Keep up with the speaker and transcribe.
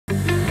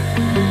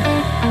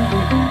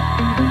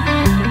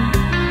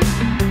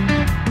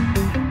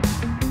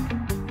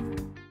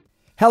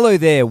Hello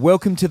there,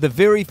 welcome to the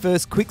very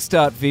first quick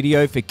start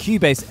video for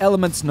Cubase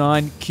Elements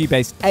 9,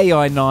 Cubase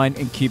AI 9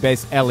 and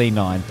Cubase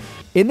LE9.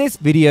 In this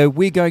video,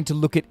 we're going to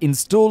look at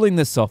installing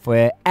the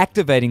software,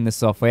 activating the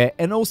software,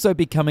 and also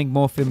becoming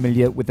more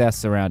familiar with our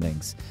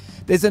surroundings.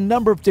 There's a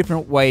number of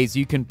different ways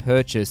you can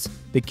purchase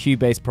the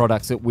Cubase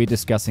products that we're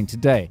discussing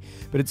today,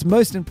 but it's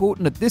most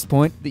important at this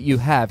point that you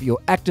have your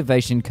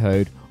activation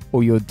code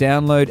or your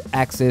download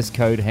access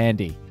code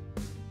handy.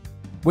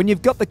 When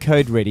you've got the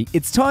code ready,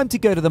 it's time to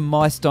go to the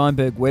My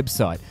Steinberg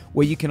website,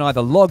 where you can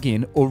either log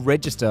in or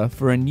register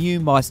for a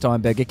new My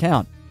Steinberg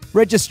account.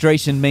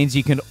 Registration means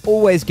you can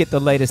always get the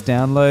latest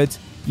downloads,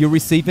 you'll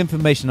receive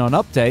information on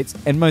updates,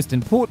 and most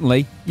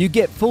importantly, you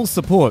get full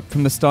support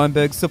from the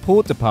Steinberg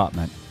support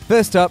department.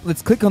 First up,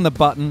 let's click on the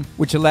button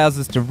which allows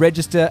us to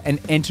register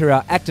and enter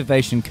our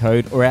activation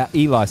code or our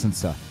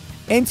e-licenser.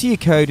 Enter your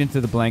code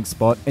into the blank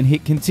spot and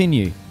hit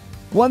continue.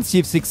 Once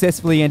you've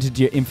successfully entered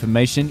your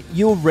information,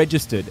 you're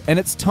registered, and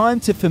it's time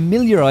to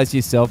familiarize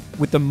yourself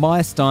with the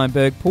My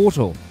Steinberg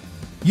portal.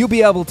 You'll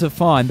be able to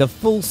find the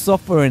full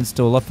software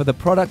installer for the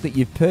product that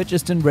you've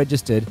purchased and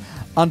registered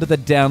under the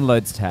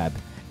Downloads tab,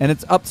 and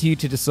it's up to you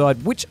to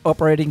decide which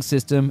operating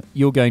system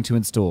you're going to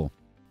install.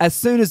 As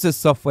soon as the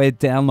software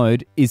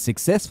download is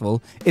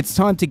successful, it's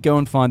time to go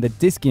and find the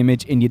disk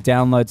image in your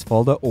Downloads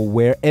folder or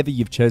wherever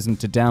you've chosen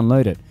to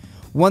download it.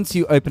 Once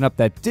you open up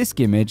that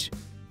disk image,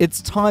 it's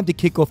time to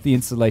kick off the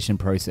installation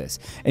process.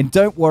 And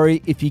don't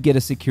worry if you get a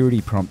security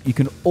prompt, you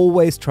can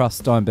always trust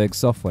Steinberg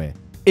software.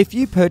 If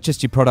you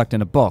purchased your product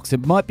in a box,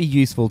 it might be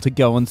useful to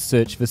go and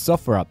search for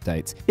software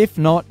updates. If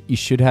not, you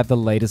should have the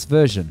latest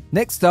version.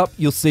 Next up,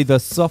 you'll see the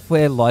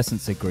software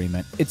license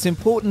agreement. It's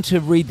important to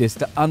read this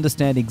to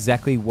understand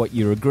exactly what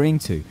you're agreeing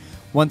to.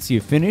 Once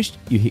you've finished,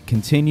 you hit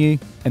continue,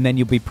 and then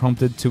you'll be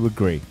prompted to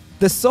agree.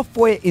 The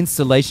software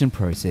installation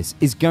process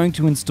is going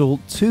to install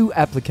two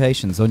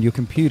applications on your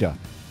computer: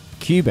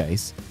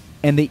 Cubase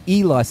and the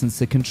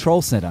e-licenser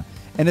control center.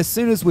 And as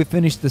soon as we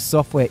finish the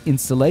software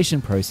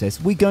installation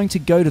process, we're going to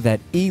go to that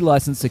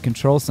e-licenser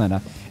control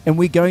center and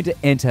we're going to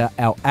enter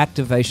our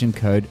activation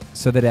code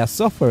so that our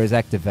software is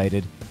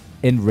activated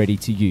and ready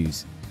to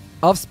use.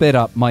 I've sped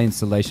up my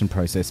installation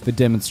process for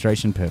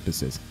demonstration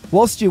purposes.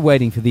 Whilst you're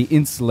waiting for the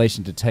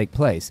installation to take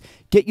place,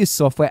 get your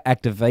software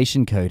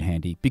activation code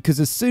handy, because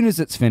as soon as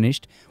it's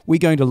finished, we're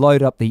going to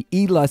load up the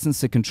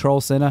e-licenser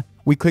control center.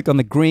 We click on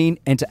the green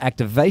Enter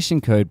Activation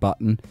Code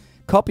button,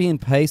 copy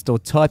and paste or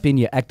type in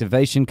your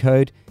activation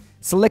code,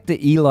 select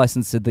the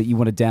e-licenser that you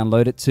want to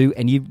download it to,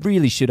 and you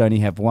really should only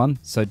have one,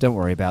 so don't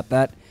worry about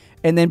that,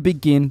 and then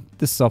begin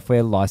the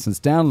software license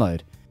download.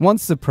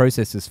 Once the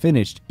process is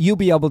finished, you'll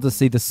be able to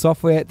see the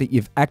software that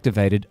you've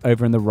activated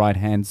over on the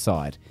right-hand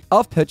side.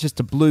 I've purchased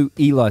a blue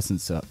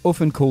e-licenser,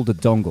 often called a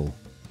dongle,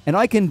 and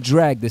I can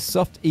drag this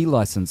soft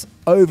e-license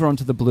over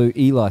onto the blue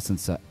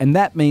e-licenser, and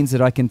that means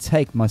that I can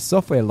take my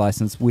software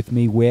license with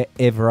me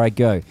wherever I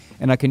go,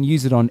 and I can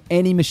use it on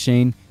any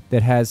machine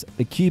that has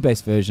the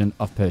Cubase version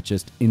I've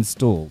purchased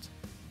installed.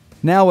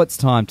 Now it's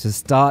time to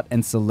start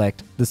and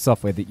select the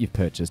software that you've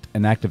purchased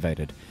and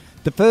activated.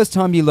 The first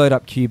time you load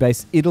up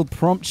Cubase, it'll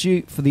prompt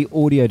you for the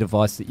audio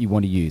device that you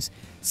want to use.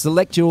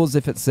 Select yours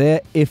if it's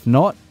there. If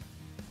not,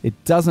 it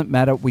doesn't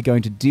matter. We're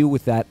going to deal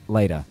with that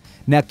later.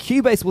 Now,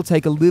 Cubase will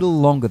take a little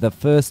longer the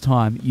first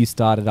time you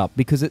start it up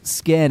because it's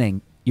scanning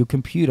your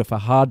computer for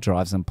hard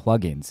drives and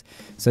plugins.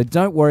 So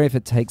don't worry if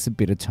it takes a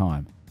bit of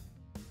time.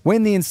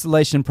 When the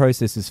installation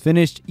process is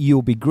finished,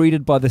 you'll be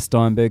greeted by the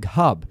Steinberg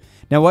Hub.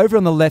 Now, over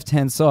on the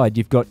left-hand side,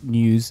 you've got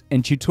news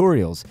and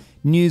tutorials.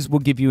 News will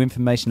give you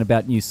information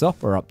about new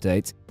software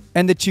updates,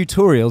 and the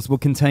tutorials will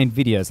contain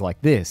videos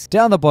like this.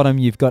 Down the bottom,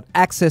 you've got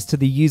access to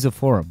the user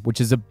forum, which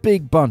is a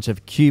big bunch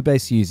of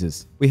Cubase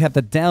users. We have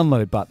the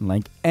download button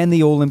link and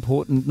the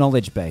all-important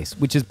knowledge base,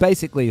 which is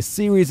basically a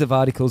series of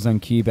articles on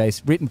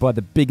Cubase written by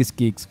the biggest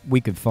geeks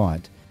we could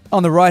find.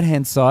 On the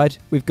right-hand side,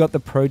 we've got the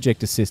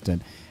project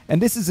assistant.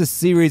 And this is a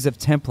series of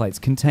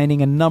templates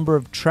containing a number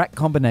of track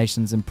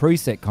combinations and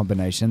preset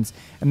combinations,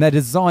 and they're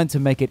designed to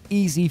make it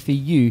easy for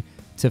you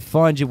to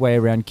find your way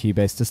around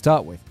Cubase to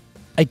start with.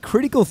 A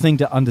critical thing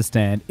to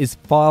understand is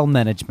file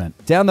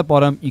management. Down the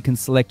bottom, you can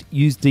select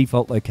Use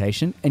Default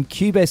Location, and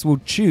Cubase will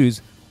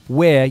choose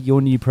where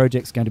your new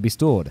project's going to be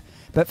stored.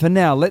 But for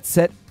now, let's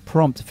set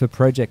Prompt for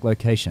Project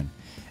Location.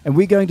 And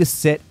we're going to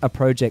set a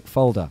project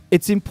folder.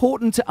 It's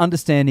important to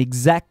understand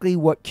exactly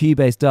what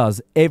Cubase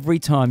does every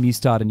time you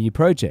start a new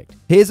project.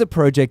 Here's a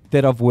project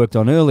that I've worked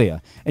on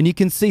earlier, and you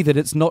can see that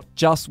it's not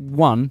just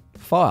one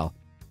file.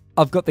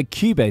 I've got the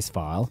Cubase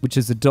file, which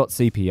is a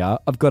 .cpr,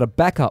 I've got a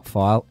backup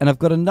file, and I've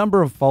got a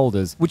number of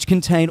folders which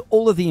contain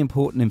all of the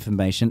important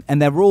information, and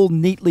they're all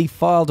neatly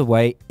filed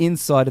away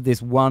inside of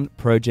this one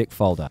project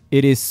folder.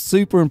 It is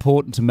super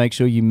important to make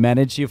sure you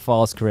manage your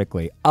files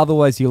correctly,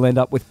 otherwise you'll end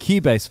up with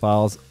Cubase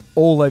files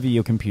all over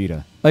your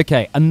computer.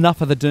 Okay, enough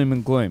of the doom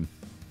and gloom.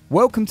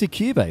 Welcome to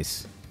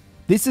Cubase.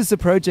 This is the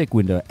project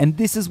window, and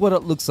this is what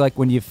it looks like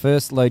when you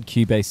first load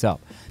Cubase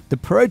up. The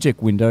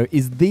project window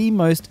is the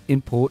most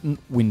important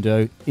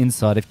window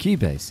inside of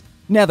Cubase.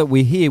 Now that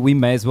we're here, we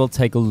may as well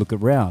take a look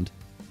around.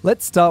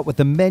 Let's start with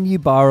the menu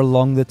bar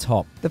along the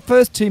top. The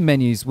first two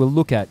menus we'll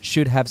look at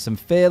should have some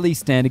fairly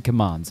standard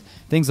commands,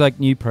 things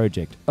like new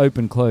project,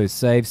 open, close,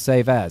 save,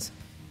 save as.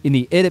 In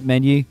the edit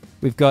menu,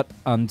 we've got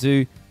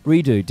undo,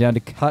 redo, down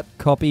to cut,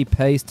 copy,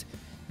 paste,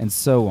 and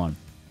so on.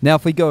 Now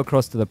if we go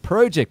across to the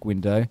project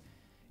window,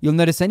 you'll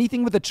notice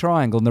anything with a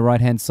triangle on the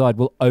right-hand side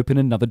will open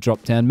another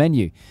drop-down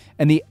menu.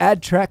 And the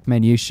Add Track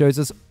menu shows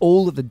us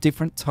all of the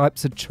different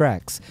types of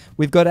tracks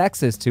we've got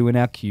access to in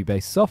our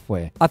Cubase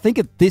software. I think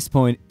at this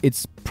point,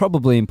 it's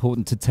probably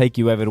important to take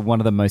you over to one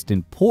of the most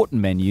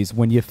important menus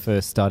when you're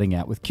first starting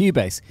out with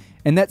Cubase,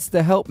 and that's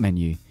the Help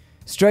menu.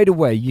 Straight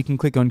away, you can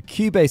click on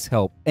Cubase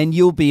Help and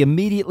you'll be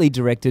immediately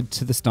directed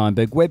to the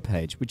Steinberg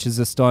webpage, which is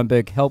a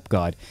Steinberg Help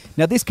guide.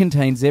 Now this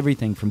contains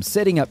everything from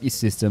setting up your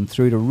system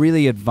through to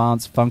really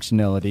advanced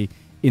functionality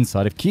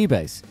inside of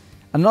Cubase.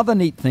 Another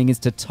neat thing is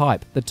to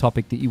type the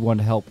topic that you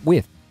want help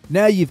with.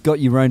 Now you've got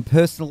your own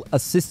personal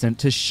assistant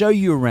to show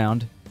you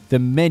around the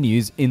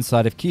menus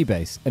inside of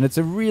Cubase, and it's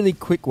a really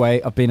quick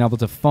way of being able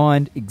to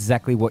find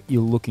exactly what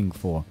you're looking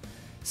for.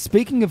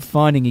 Speaking of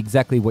finding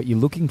exactly what you're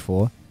looking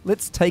for,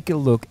 let's take a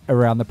look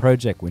around the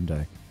project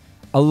window.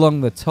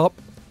 Along the top,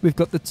 we've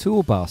got the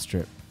Toolbar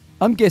Strip.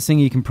 I'm guessing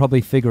you can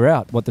probably figure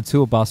out what the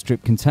Toolbar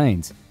Strip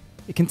contains.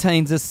 It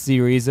contains a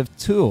series of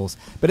tools,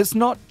 but it's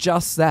not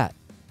just that.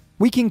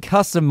 We can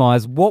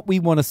customize what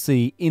we want to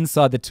see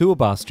inside the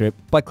Toolbar Strip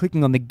by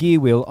clicking on the gear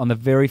wheel on the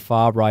very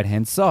far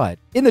right-hand side.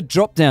 In the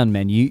drop-down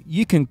menu,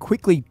 you can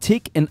quickly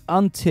tick and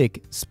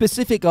untick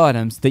specific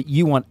items that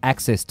you want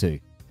access to.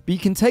 But you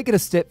can take it a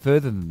step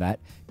further than that,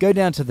 go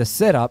down to the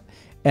setup,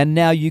 and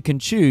now you can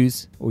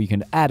choose, or you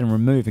can add and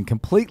remove and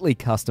completely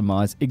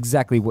customize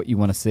exactly what you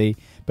want to see.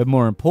 But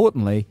more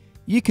importantly,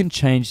 you can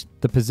change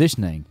the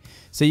positioning.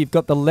 So you've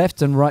got the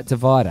left and right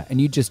divider, and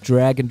you just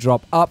drag and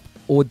drop up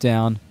or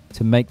down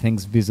to make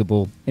things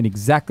visible in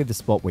exactly the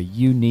spot where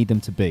you need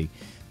them to be.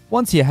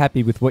 Once you're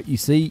happy with what you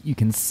see, you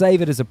can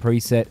save it as a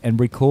preset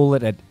and recall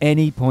it at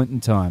any point in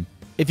time.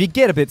 If you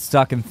get a bit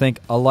stuck and think,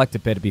 I liked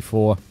it better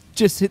before,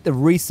 just hit the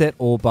Reset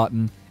All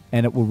button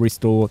and it will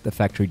restore the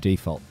factory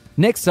default.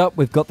 Next up,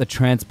 we've got the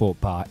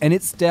transport bar, and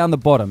it's down the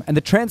bottom. And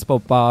the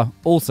transport bar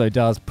also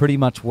does pretty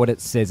much what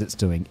it says it's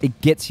doing. It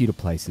gets you to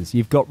places.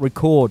 You've got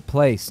record,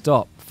 play,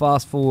 stop,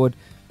 fast forward,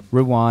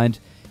 rewind.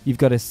 You've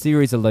got a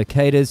series of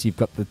locators. You've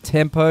got the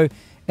tempo.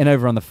 And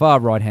over on the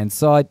far right-hand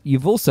side,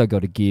 you've also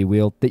got a gear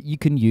wheel that you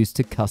can use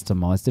to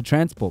customize the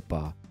transport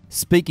bar.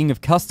 Speaking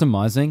of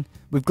customizing,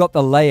 we've got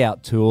the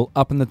layout tool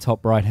up in the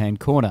top right-hand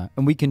corner,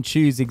 and we can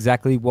choose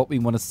exactly what we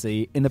want to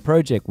see in the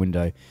project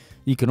window.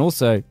 You can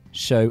also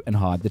show and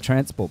hide the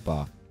transport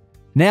bar.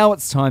 Now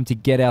it's time to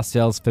get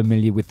ourselves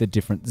familiar with the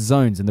different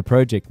zones in the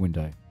project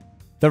window.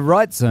 The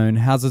right zone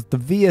houses the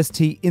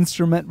VST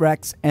instrument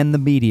racks and the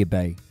media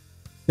bay.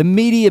 The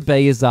media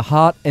bay is the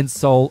heart and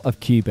soul of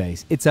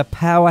Cubase. It's a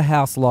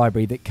powerhouse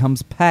library that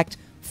comes packed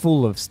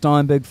full of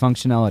Steinberg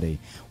functionality.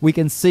 We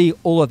can see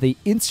all of the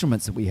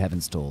instruments that we have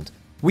installed.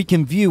 We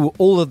can view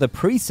all of the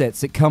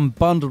presets that come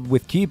bundled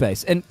with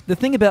Cubase. And the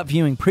thing about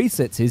viewing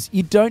presets is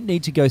you don't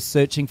need to go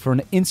searching for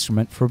an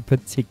instrument for a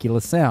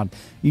particular sound.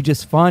 You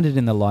just find it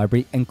in the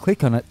library and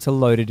click on it to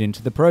load it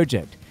into the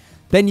project.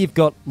 Then you've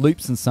got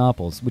loops and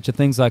samples, which are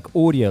things like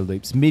audio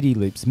loops,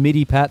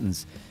 MIDI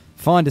patterns.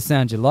 Find a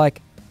sound you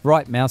like,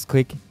 right mouse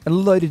click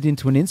and load it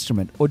into an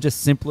instrument, or just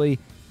simply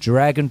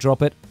drag and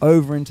drop it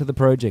over into the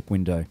project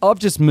window. I've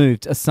just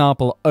moved a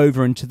sample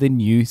over into the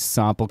new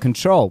sample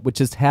control, which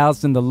is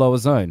housed in the lower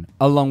zone,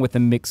 along with the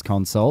mix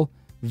console,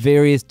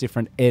 various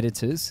different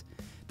editors,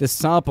 the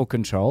sample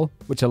control,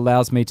 which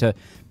allows me to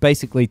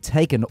basically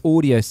take an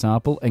audio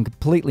sample and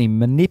completely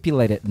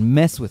manipulate it and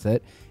mess with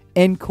it,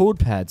 and chord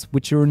pads,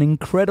 which are an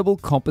incredible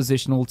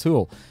compositional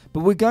tool.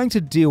 But we're going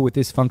to deal with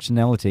this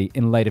functionality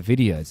in later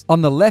videos.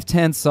 On the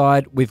left-hand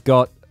side, we've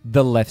got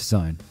the left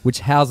zone, which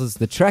houses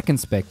the track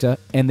inspector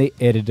and the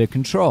editor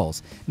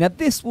controls. Now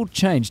this will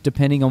change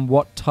depending on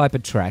what type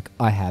of track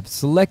I have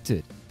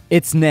selected.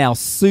 It's now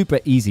super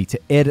easy to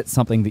edit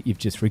something that you've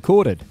just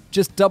recorded.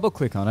 Just double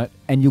click on it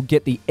and you'll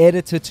get the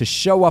editor to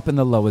show up in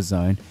the lower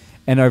zone,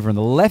 and over in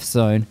the left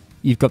zone,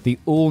 you've got the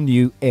all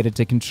new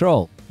editor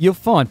control. You'll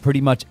find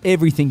pretty much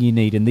everything you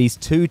need in these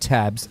two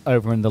tabs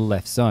over in the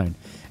left zone.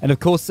 And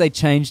of course they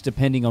change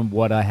depending on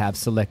what I have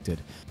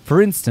selected.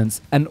 For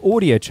instance, an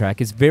audio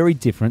track is very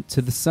different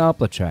to the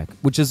sampler track,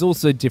 which is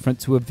also different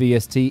to a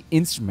VST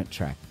instrument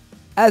track.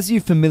 As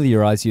you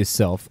familiarize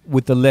yourself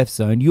with the left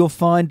zone, you'll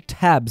find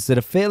tabs that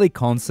are fairly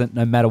constant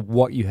no matter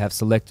what you have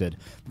selected.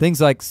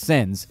 Things like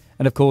sends,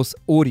 and of course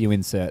audio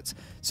inserts.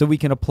 So we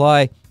can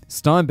apply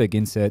Steinberg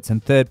inserts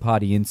and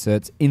third-party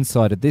inserts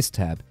inside of this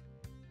tab.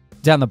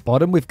 Down the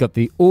bottom, we've got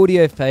the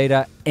audio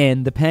fader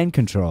and the pan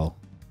control.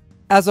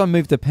 As I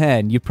move the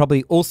pan, you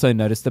probably also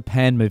notice the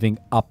pan moving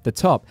up the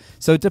top.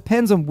 So it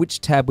depends on which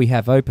tab we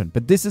have open,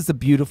 but this is the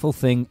beautiful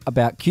thing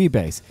about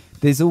Cubase.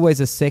 There's always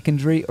a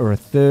secondary or a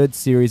third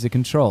series of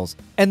controls.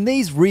 And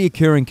these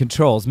reoccurring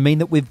controls mean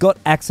that we've got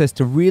access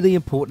to really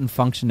important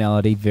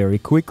functionality very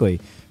quickly.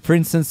 For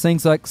instance,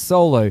 things like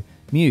solo,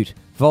 mute,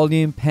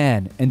 volume,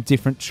 pan, and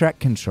different track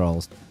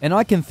controls. And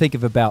I can think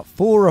of about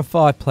 4 or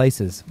 5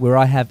 places where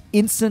I have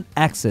instant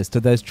access to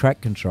those track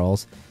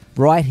controls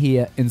right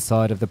here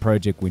inside of the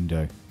project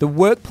window. The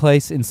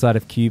workplace inside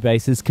of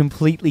Cubase is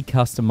completely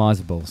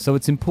customizable, so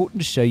it's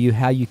important to show you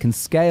how you can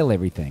scale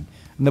everything.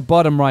 In the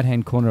bottom right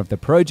hand corner of the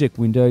project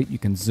window, you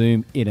can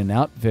zoom in and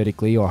out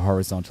vertically or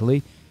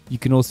horizontally. You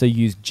can also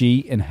use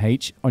G and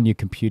H on your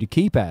computer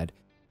keypad.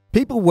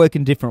 People work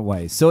in different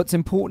ways, so it's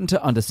important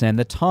to understand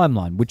the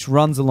timeline, which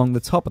runs along the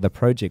top of the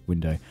project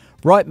window.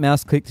 Right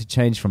mouse click to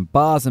change from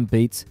bars and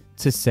beats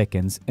to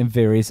seconds and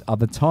various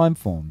other time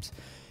forms.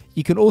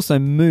 You can also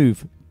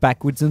move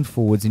backwards and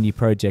forwards in your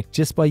project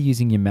just by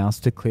using your mouse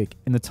to click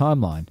in the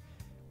timeline.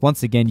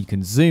 Once again, you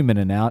can zoom in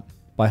and out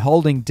by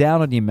holding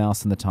down on your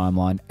mouse in the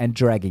timeline and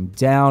dragging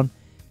down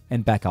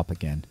and back up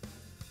again.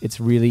 It's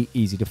really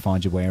easy to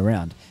find your way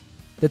around.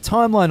 The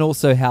timeline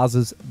also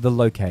houses the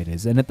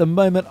locators, and at the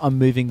moment I'm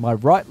moving my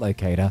right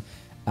locator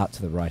out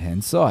to the right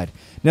hand side.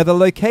 Now the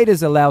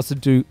locators allow us to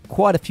do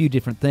quite a few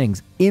different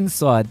things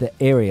inside the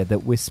area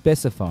that we're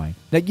specifying.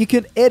 Now you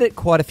can edit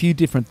quite a few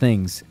different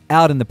things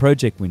out in the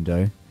project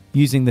window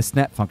using the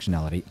snap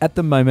functionality. At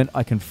the moment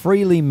I can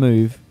freely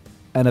move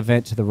an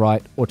event to the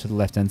right or to the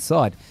left hand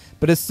side,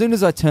 but as soon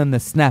as I turn the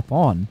snap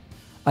on,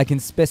 I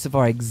can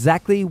specify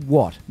exactly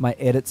what my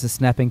edits are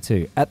snapping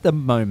to. At the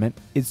moment,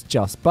 it's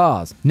just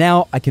bars.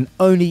 Now I can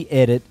only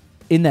edit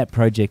in that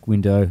project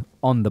window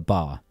on the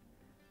bar.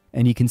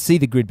 And you can see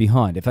the grid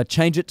behind. If I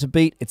change it to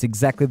beat, it's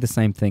exactly the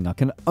same thing. I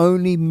can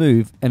only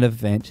move an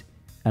event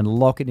and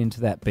lock it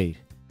into that beat.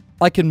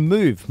 I can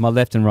move my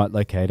left and right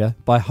locator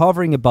by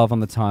hovering above on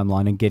the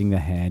timeline and getting the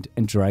hand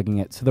and dragging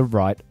it to the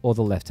right or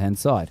the left hand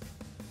side.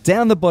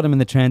 Down the bottom in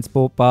the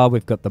transport bar,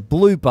 we've got the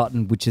blue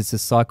button, which is the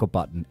cycle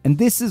button. And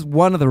this is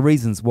one of the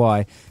reasons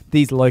why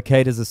these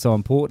locators are so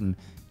important.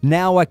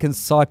 Now I can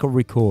cycle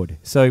record.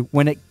 So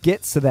when it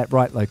gets to that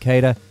right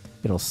locator,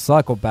 it'll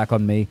cycle back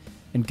on me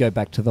and go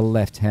back to the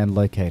left-hand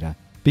locator.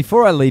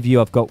 Before I leave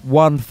you, I've got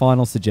one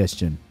final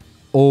suggestion.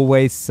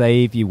 Always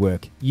save your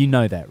work. You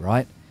know that,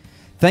 right?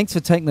 Thanks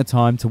for taking the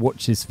time to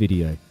watch this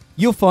video.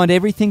 You'll find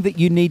everything that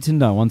you need to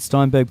know on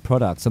Steinberg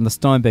products on the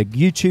Steinberg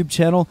YouTube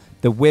channel,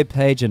 the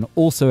webpage, and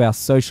also our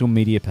social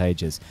media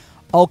pages.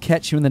 I'll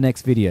catch you in the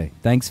next video.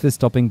 Thanks for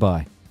stopping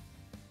by.